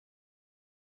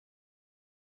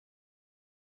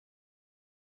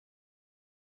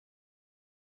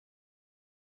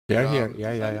They're here.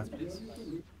 Yeah. Silence, please.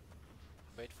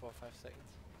 Wait for 5 seconds.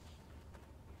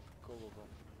 Go.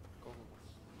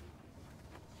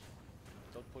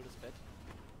 Don't pull this bed.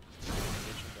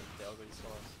 Engage them, they already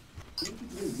saw us.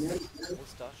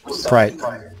 Mustache. Pride. The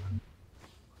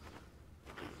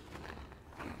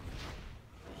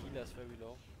healer is very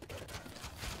low.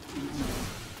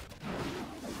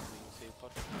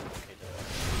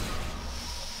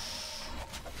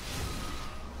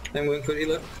 Okay, I'm going for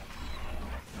healer.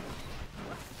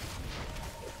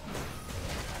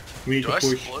 We need to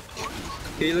push.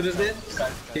 Healer is dead.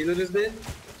 Healer is dead. push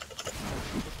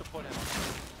the pole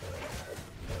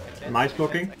hammer. Nice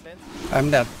blocking. I'm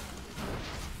dead.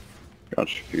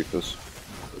 Gotcha, Fifus.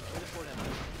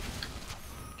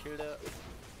 Kill the...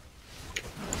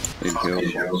 Need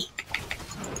heals.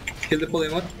 Kill the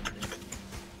polymer.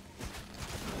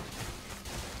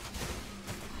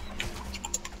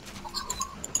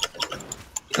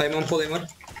 I'm on polymer.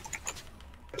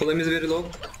 Polymer is very low.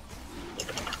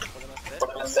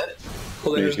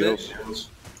 Polymer is Need dead. heals.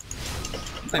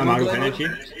 I'm out of polymer. energy.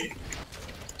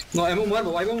 No, I'm on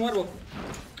marble. I'm on marble.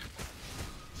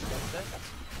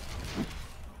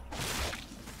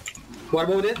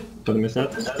 Marble dead. Gotta miss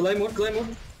that. Claymore.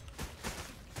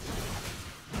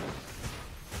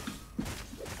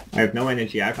 I have no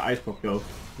energy, I have ice block though.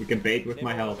 You can bait with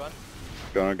my health.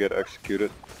 Gonna get executed.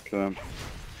 Kill him.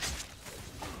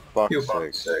 Fuck's You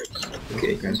sake.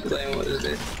 Okay, Claymore is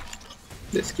dead.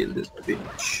 Let's kill this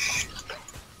bitch.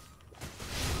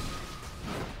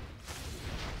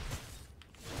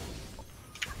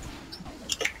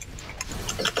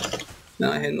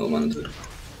 No, I had no mana to.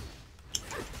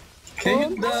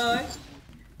 Can you die?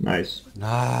 Nice.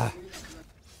 Nah.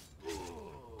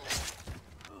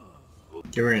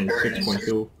 You're in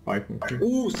 6.2, 5.3.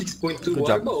 Ooh, 6.2 Good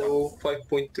job. Warbo,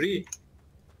 5.3.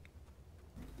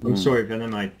 I'm sorry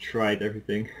Venom, I tried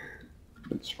everything.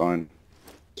 It's fine.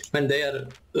 And they are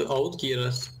out,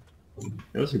 Kiras.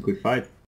 That was a good fight.